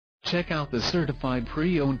Check out the certified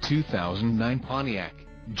pre-owned 2009 Pontiac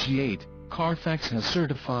G8. Carfax has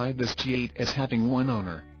certified this G8 as having one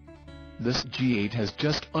owner. This G8 has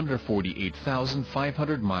just under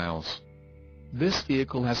 48,500 miles. This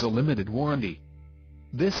vehicle has a limited warranty.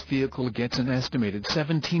 This vehicle gets an estimated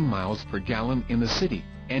 17 miles per gallon in the city,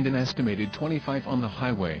 and an estimated 25 on the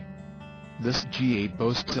highway. This G8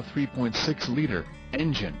 boasts a 3.6-liter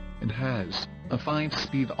engine, and has a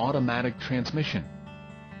 5-speed automatic transmission.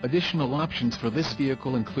 Additional options for this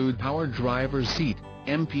vehicle include power driver's seat,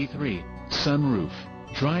 MP3, sunroof,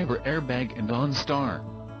 driver airbag and OnStar.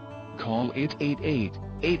 Call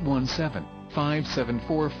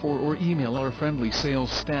 888-817-5744 or email our friendly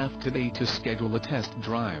sales staff today to schedule a test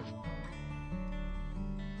drive.